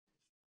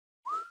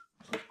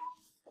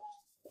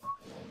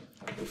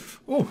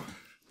Oh,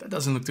 that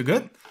doesn't look too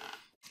good.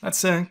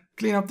 Let's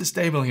clean up this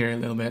table here a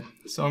little bit.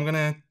 So I'm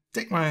gonna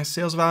take my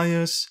sales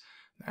values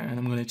and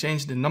I'm gonna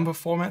change the number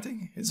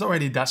formatting. It's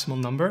already a decimal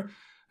number,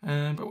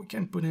 but we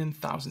can put in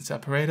 1000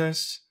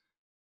 separators.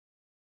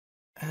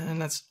 And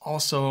let's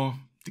also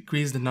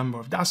decrease the number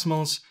of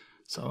decimals.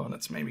 So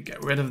let's maybe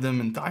get rid of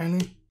them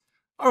entirely.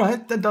 All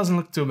right, that doesn't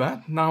look too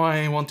bad. Now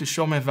I want to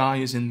show my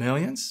values in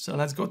millions. So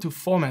let's go to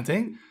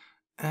formatting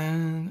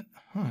and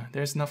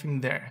there's nothing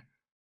there.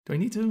 Do I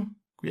need to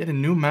create a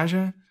new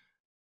measure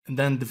and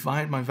then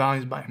divide my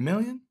values by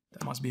 1,000,000?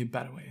 That must be a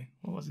better way.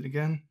 What was it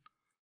again?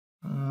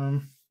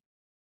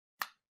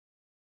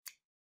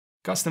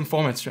 Custom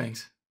format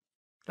strings.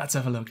 Let's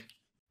have a look.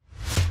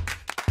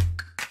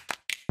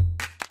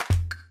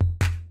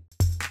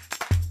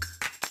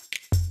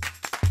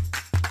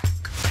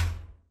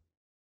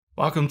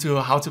 Welcome to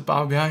How to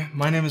Power BI.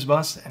 My name is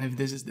Bas, and if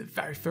this is the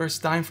very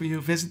first time for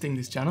you visiting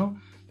this channel,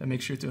 then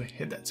make sure to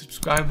hit that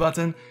subscribe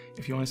button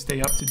if you want to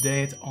stay up to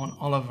date on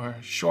all of our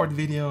short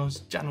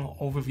videos, general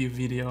overview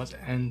videos,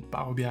 and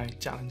Power BI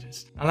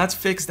challenges. Now let's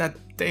fix that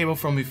table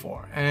from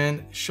before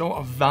and show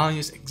our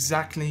values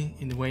exactly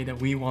in the way that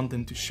we want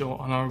them to show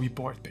on our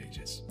report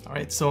pages. All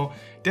right, so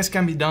this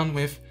can be done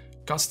with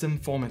custom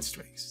format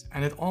strings,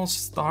 and it all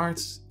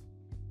starts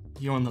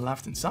here on the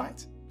left-hand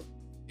side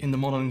in the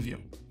modeling view.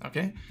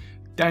 Okay,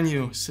 then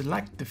you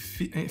select the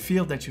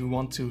field that you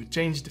want to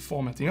change the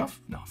formatting of.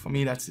 Now for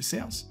me that's the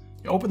sales.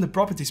 You open the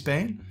properties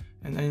pane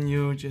and then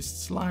you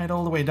just slide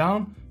all the way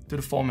down to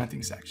the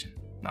formatting section.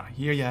 Now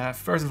here you have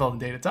first of all the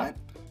data type,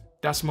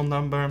 decimal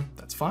number,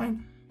 that's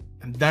fine.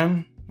 And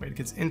then where it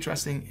gets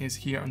interesting is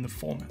here on the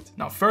format.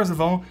 Now first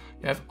of all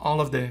you have all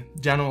of the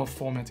general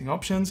formatting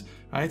options,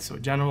 right? So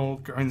general,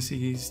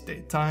 currencies,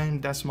 date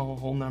time, decimal,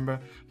 whole number.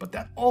 But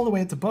then all the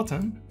way at the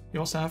bottom you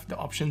also have the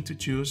option to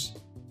choose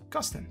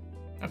custom.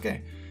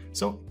 Okay,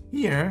 so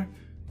here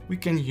we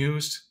can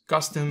use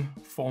custom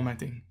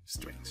formatting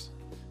strings.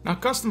 Now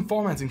custom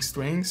formatting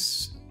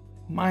strings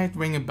might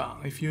ring a bell.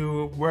 If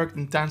you worked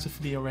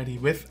intensively already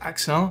with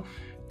Excel,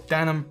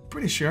 then I'm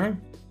pretty sure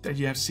that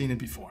you have seen it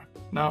before.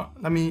 Now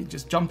let me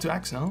just jump to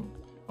Excel.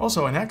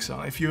 Also in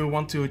Excel, if you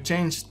want to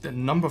change the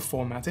number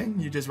formatting,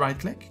 you just right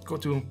click, go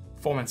to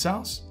format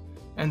cells,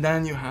 and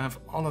then you have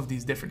all of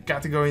these different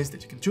categories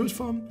that you can choose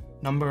from: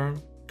 number,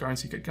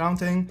 currency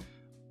accounting,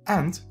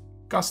 and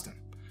custom.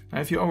 Now,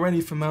 if you're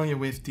already familiar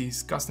with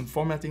these custom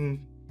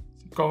formatting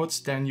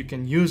codes, then you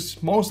can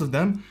use most of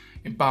them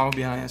in Power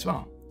BI as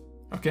well.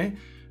 Okay,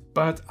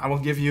 but I will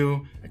give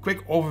you a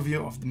quick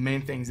overview of the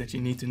main things that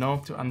you need to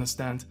know to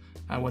understand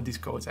what these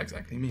codes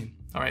exactly mean.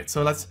 All right,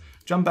 so let's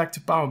jump back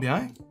to Power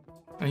BI.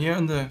 And here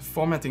in the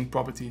formatting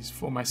properties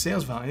for my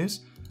sales values,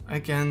 I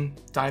can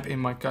type in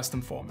my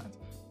custom format.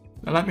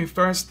 Now let me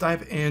first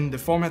type in the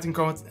formatting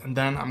code and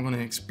then I'm going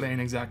to explain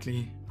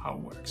exactly how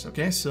it works.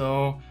 Okay,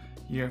 so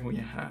here we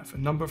have a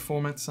number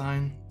format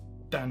sign,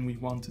 then we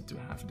wanted to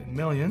have it in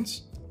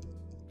millions,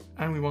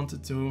 and we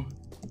wanted to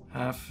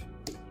have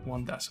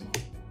 1 decimal.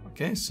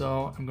 Okay,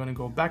 so I'm gonna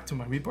go back to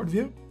my report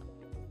view.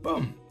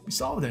 Boom, we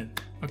solved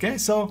it. Okay,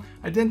 so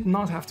I did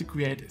not have to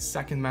create a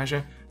second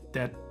measure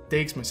that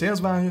takes my sales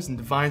values and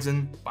divides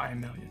them by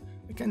 1,000,000.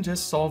 I can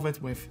just solve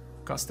it with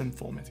custom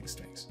formatting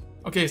strings.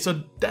 Okay,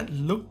 so that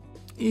looked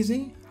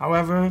easy.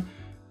 However,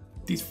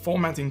 these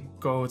formatting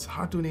codes,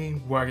 how do they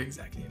work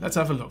exactly? Let's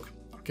have a look.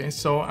 Okay,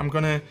 so I'm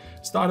gonna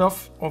start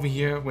off over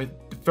here with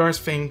the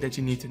first thing that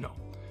you need to know: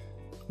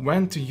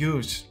 when to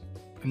use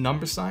a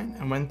number sign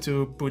and when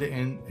to put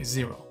in a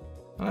 0.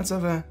 Now let's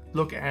have a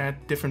look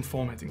at different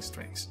formatting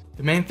strings.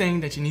 The main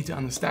thing that you need to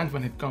understand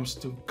when it comes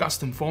to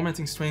custom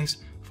formatting strings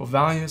for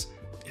values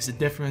is the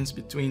difference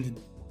between the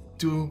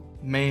two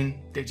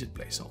main digit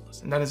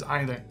placeholders, and that is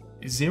either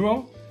a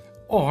 0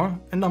 or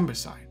a number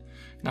sign.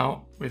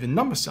 Now with a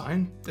number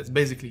sign, that's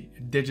basically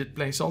a digit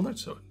placeholder,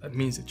 so that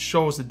means it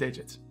shows the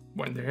digit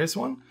when there is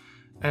one,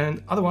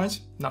 and otherwise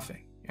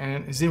nothing.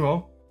 And a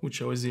 0 would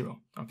show a 0.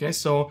 Okay,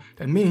 so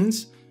that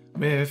means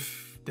with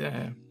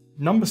the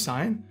number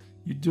sign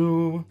you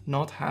do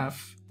not have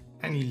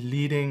any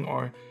leading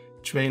or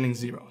trailing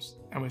zeros,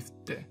 and with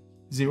the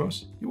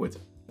zeros you would.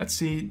 Let's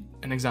see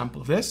an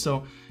example of this.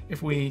 So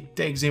if we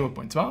take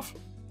 0.12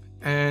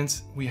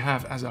 and we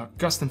have as our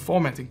custom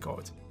formatting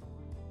code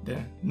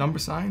the number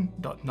sign,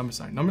 dot number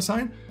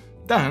sign,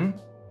 then,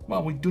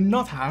 well, we do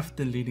not have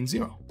the leading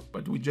 0,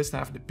 but we just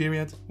have the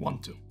period 1,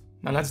 2.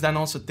 Now let's then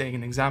also take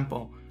an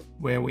example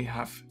where we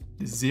have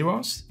the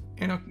zeros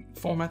in a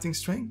formatting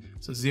string,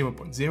 so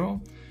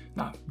 0.0.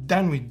 Now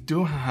then we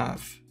do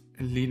have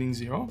a leading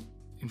 0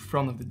 in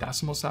front of the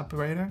decimal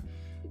separator,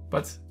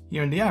 but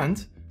here in the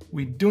end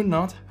we do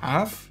not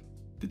have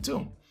the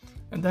 2.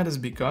 And that is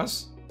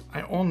because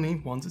I only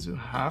wanted to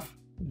have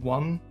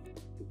 1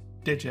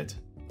 digit,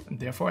 and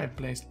therefore I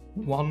placed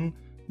 1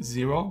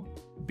 0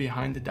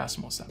 behind the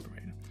decimal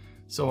separator.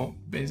 So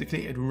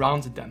basically it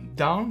rounded them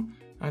down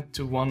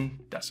to 1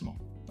 decimal.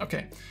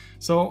 Okay,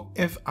 so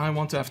if I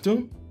want to have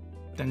 2,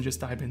 then just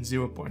type in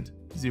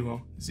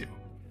 0.00.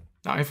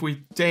 Now if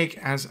we take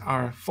as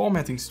our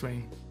formatting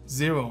string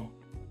 0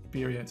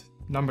 period,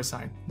 number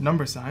sign,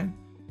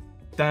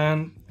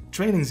 then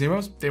trailing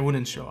zeros, they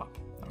wouldn't show up.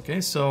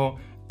 Okay, so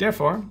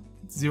therefore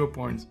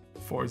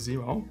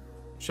 0.40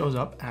 shows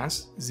up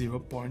as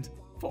 0.4.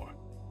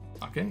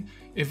 Okay,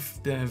 if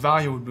the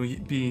value would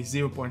be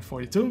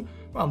 0.42,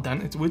 well,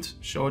 then it would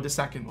show the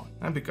second one,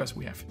 because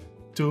we have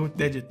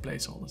 2-digit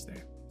placeholders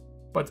there.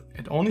 But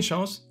it only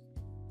shows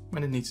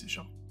when it needs to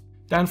show.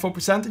 Then for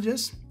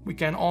percentages, we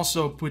can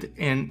also put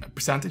in a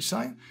percentage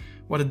sign.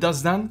 What it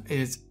does then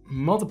is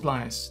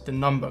multiplies the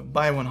number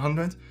by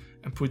 100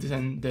 and put it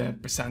in the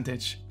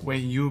percentage where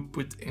you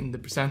put in the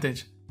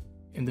percentage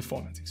in the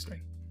formatting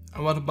string.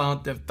 And what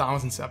about the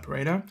thousand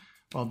separator?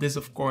 Well, this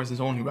of course is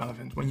only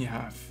relevant when you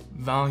have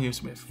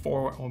values with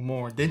 4 or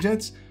more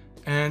digits,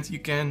 and you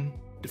can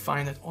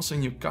define it also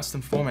in your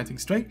custom formatting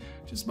string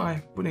just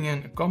by putting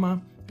in a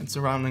comma and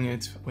surrounding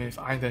it with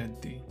either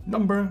the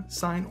number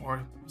sign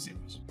or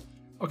zeros.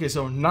 Okay,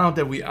 so now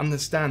that we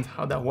understand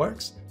how that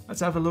works,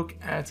 let's have a look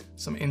at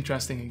some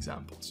interesting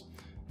examples.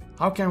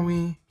 How can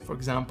we, for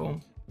example,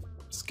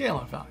 scale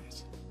our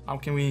values? How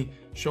can we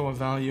show our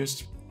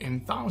values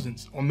in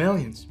thousands or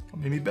millions or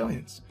maybe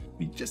billions?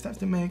 We just have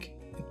to make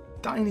a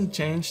tiny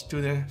change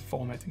to the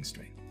formatting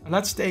string. And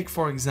let's take,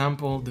 for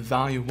example, the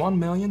value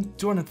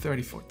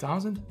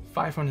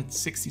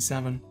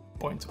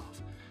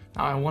 1,234,567.12.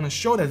 Now I want to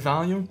show that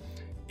value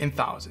in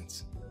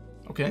thousands.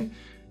 Okay,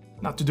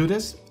 now to do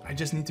this, I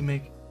just need to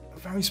make a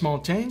very small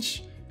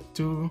change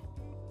to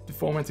the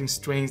formatting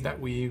strings that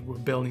we were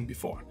building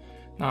before.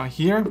 Now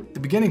here, the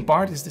beginning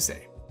part is the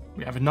same.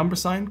 We have a number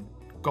sign,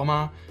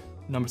 comma,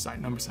 number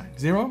sign,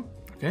 0.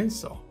 Okay,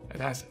 so it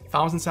has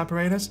 1,000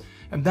 separators,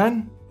 and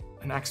then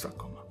an extra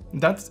comma.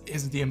 That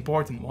is the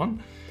important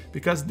one,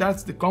 because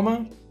that's the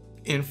comma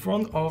in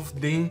front of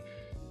the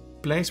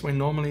place where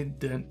normally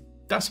the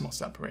decimal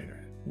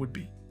separator would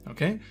be.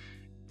 Okay,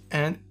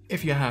 and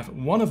if you have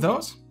one of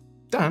those,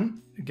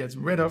 then it gets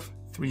rid of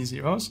 3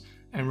 zeros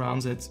and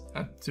rounds it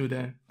to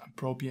the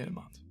appropriate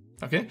amount.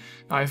 Okay,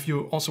 now if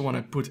you also want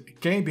to put a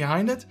K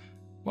behind it,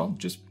 well,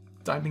 just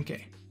type in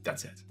K,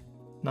 that's it.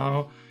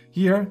 Now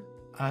here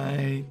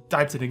I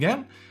typed it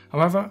again.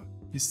 However,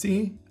 you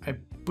see I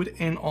put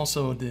in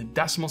also the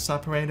decimal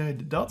separator,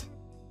 the dot,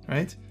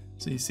 right?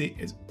 So you see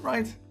it's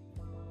right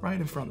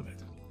in front of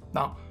it.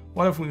 Now,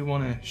 what if we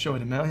want to show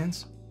it in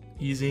millions?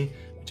 Easy,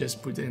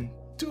 just put in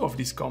 2 of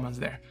these commas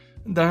there.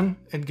 And then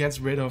it gets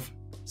rid of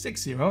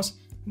 6 zeros,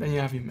 then you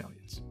have your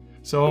millions.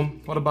 So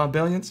what about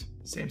billions?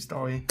 Same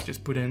story,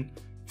 just put in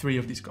 3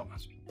 of these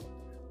commas.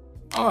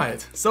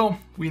 Alright, so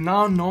we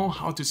now know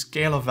how to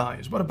scale our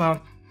values. What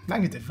about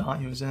negative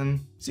values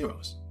and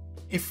zeros?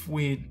 If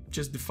we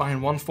just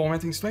define one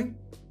formatting string,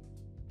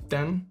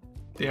 then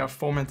they are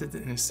formatted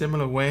in a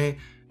similar way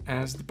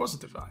as the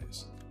positive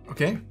values.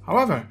 Okay,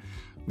 however,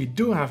 we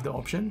do have the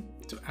option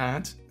to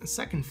add a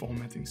second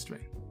formatting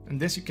string. And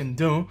this you can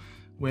do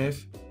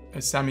with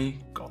a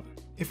semicolon.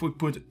 If we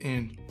put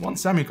in one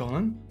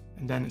semicolon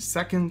and then a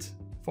second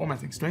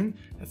formatting string,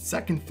 that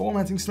second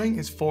formatting string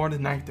is for the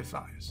negative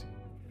values.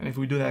 And if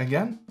we do that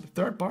again, the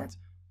third part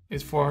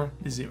is for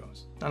the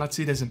zeros. Now let's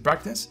see this in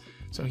practice.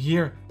 So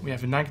here we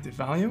have a negative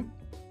value.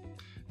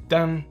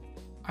 Then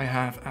I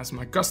have as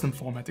my custom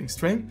formatting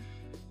string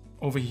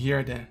over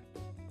here the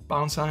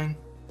pound sign,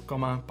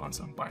 comma, pound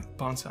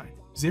sign,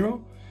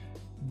 0.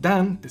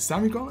 Then the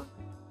semicolon,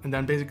 and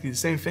then basically the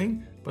same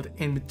thing, but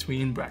in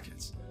between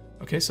brackets.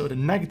 Okay, so the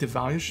negative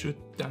value should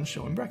then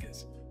show in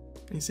brackets.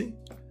 Can you see?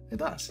 It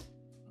does.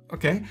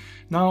 Okay,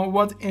 now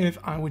what if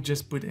I would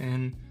just put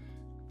in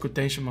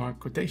quotation mark,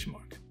 quotation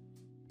mark?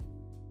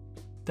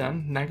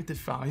 Then negative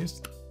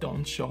values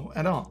don't show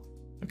at all.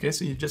 Okay,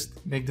 so you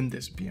just make them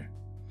disappear.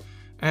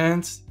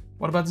 And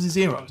what about the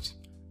zeros?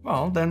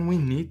 Well, then we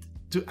need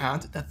to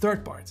add a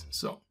third part.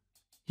 So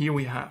here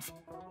we have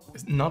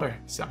another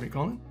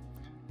semicolon.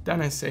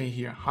 Then I say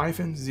here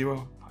hyphen,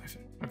 0,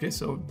 hyphen. Okay,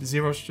 so the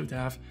zeros should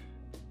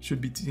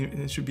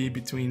be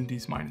between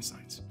these minus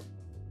signs.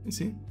 You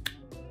see?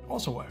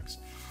 Also works.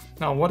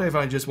 Now, what if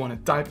I just want to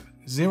type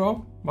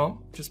 0?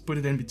 Well, just put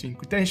it in between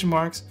quotation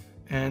marks,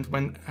 and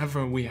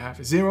whenever we have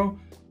a 0,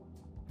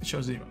 it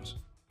shows zeros.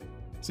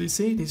 So you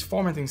see, these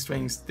formatting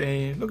strings,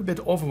 they look a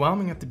bit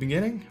overwhelming at the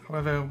beginning.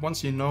 However,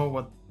 once you know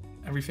what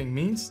everything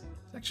means,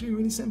 it's actually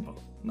really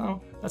simple.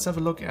 Now, let's have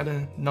a look at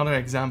another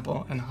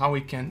example and how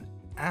we can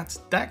add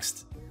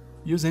text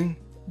using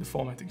the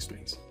formatting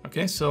strings.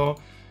 Okay, so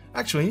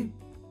actually,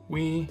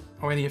 we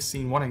already have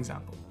seen one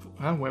example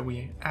where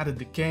we added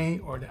the K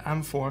or the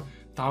M for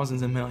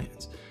thousands and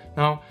millions.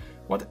 Now,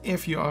 what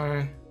if you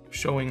are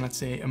showing, let's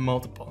say, a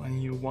multiple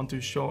and you want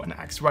to show an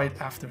X right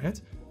after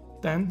it?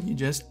 Then you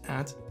just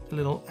add a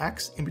little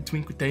X in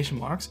between quotation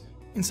marks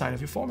inside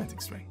of your formatting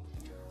string.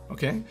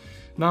 Okay,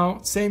 now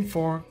same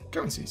for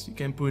currencies. You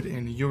can put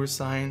in a euro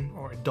sign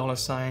or a dollar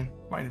sign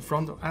right in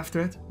front or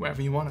after it,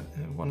 wherever you want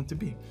it to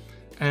be.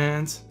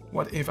 And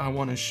what if I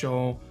want to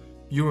show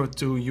euro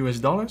to US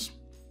dollars?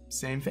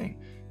 Same thing.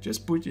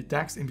 Just put your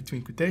text in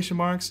between quotation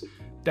marks,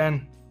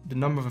 then the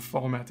number of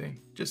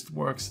formatting just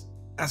works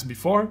as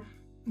before,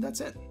 and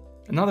that's it.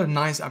 Another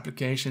nice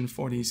application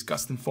for these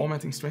custom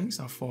formatting strings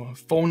are for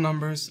phone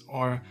numbers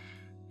or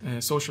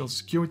social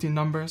security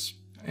numbers.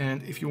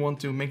 And if you want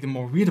to make them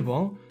more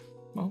readable,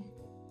 well,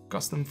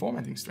 custom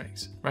formatting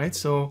strings, right?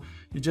 So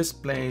you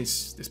just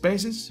place the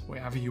spaces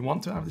wherever you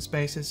want to have the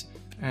spaces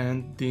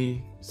and the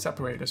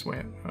separators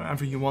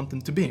wherever you want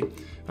them to be.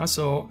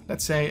 So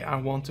let's say I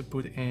want to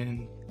put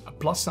in a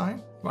plus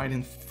sign right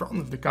in front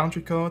of the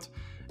country code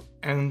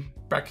and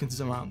brackets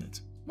around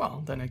it.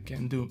 Well, then I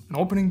can do an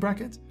opening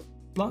bracket,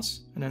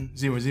 plus, and then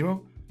 0,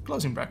 0,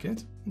 closing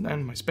bracket, and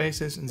then my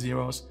spaces and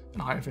zeros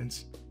and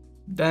hyphens.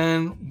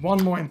 Then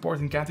one more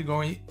important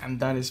category, and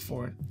that is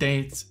for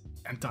date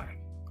and time.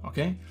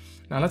 Okay,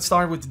 now let's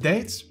start with the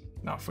dates.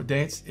 Now for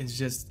dates, it's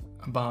just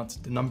about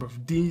the number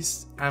of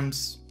D's,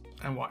 M's,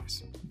 and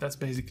Y's. That's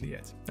basically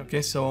it.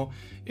 Okay, so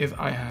if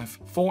I have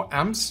 4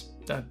 M's,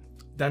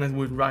 then it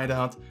would write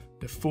out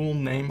the full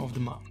name of the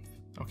month.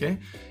 Okay,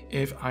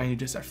 if I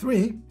just have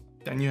 3,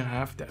 then you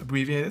have the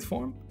abbreviated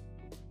form.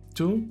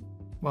 2,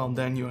 well,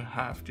 then you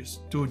have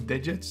just 2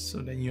 digits, so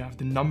then you have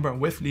the number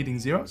with leading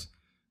zeros.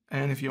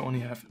 And if you only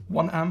have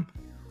 1 M,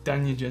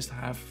 then you just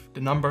have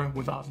the number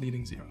without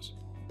leading zeros.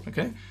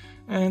 Okay,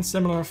 and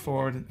similar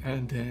for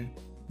the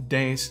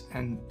days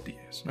and the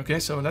years. Okay,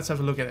 so let's have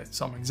a look at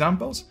some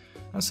examples.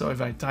 So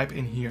if I type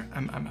in here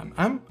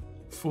M,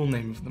 full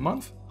name of the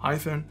month,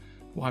 hyphen,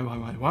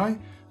 Y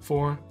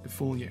for the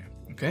full year.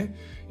 Okay,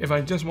 if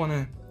I just want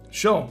to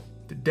show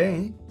the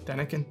day, then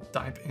I can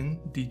type in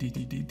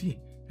D.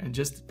 And it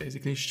just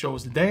basically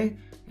shows the day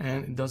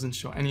and it doesn't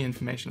show any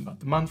information about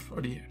the month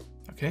or the year.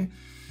 Okay,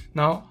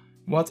 now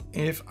what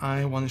if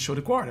I want to show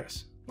the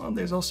quarters? Well,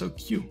 there's also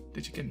Q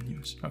that you can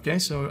use. Okay,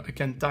 so I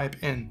can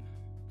type in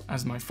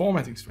as my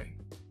formatting string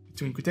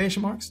between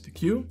quotation marks the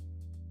Q,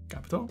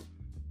 capital,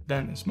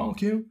 then a small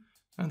q,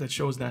 and that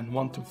shows then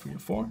 1, 2, 3, or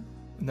 4,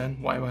 and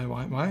then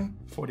Y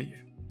for the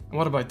year. And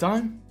what about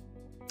time?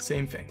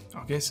 Same thing.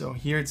 Okay, so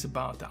here it's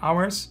about the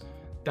hours,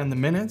 then the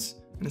minutes,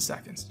 and the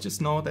seconds.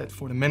 Just know that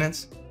for the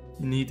minutes,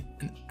 you need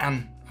an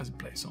N as a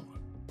placeholder.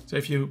 So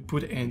if you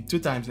put in 2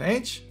 times the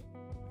H,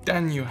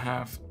 then you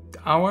have the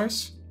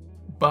hours,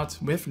 but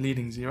with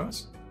leading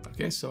zeros.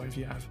 Okay, so if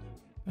you have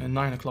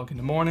 9 o'clock in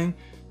the morning,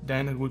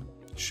 then it would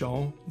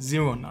show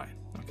 09.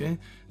 Okay,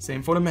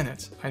 same for the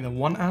minutes, either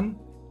 1 N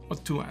or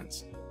 2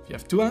 N's. If you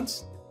have 2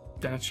 N's,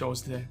 then it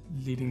shows the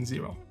leading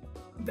 0.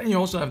 Then you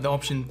also have the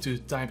option to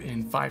type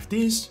in 5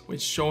 Ds,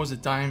 which shows the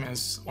time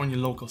as on your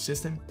local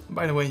system. And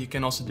by the way, you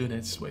can also do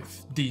this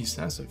with Ds.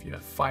 So if you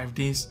have 5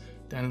 Ds,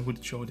 then it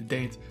would show the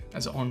date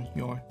as on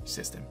your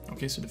system.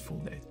 Okay, so the full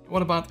date.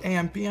 What about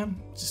AM,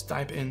 PM? Just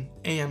type in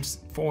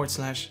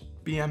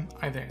AM/PM,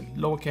 either in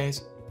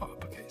lowercase or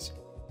uppercase.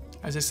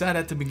 As I said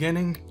at the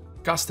beginning,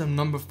 custom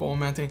number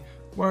formatting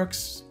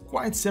works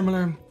quite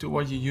similar to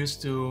what you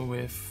used to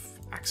with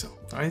Excel,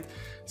 right?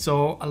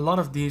 So a lot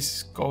of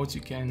these codes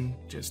you can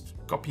just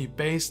copy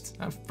paste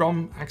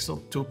from Excel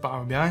to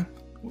Power BI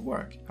will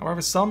work.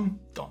 However, some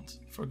don't.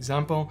 For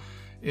example,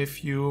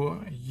 if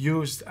you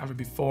used ever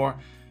before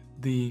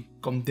the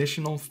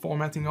conditional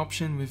formatting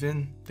option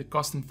within the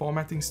custom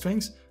formatting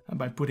strings, and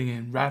by putting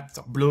in red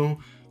or blue,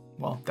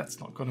 well, that's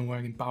not going to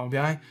work in Power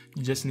BI.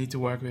 You just need to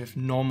work with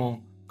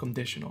normal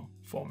conditional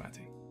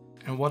formatting.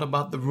 And what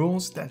about the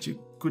rules that you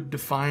could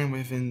define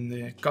within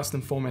the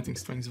custom formatting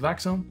strings of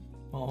Excel?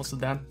 Well, also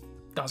that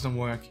doesn't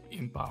work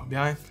in Power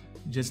BI.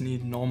 You just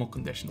need normal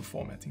conditional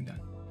formatting then.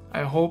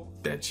 I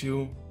hope that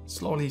you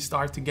slowly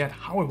start to get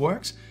how it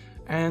works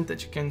and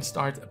that you can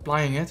start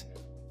applying it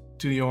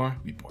to your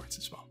reports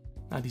as well.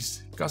 Now,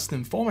 these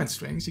custom format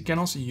strings you can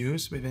also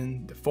use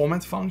within the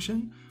format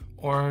function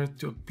or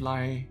to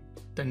apply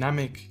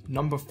dynamic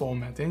number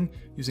formatting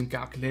using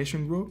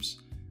calculation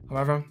groups.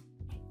 However,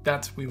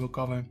 that we will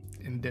cover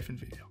in a different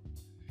video.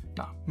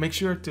 Now, make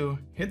sure to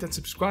hit that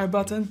subscribe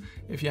button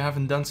if you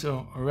haven't done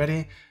so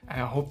already,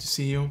 and I hope to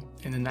see you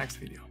in the next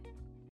video.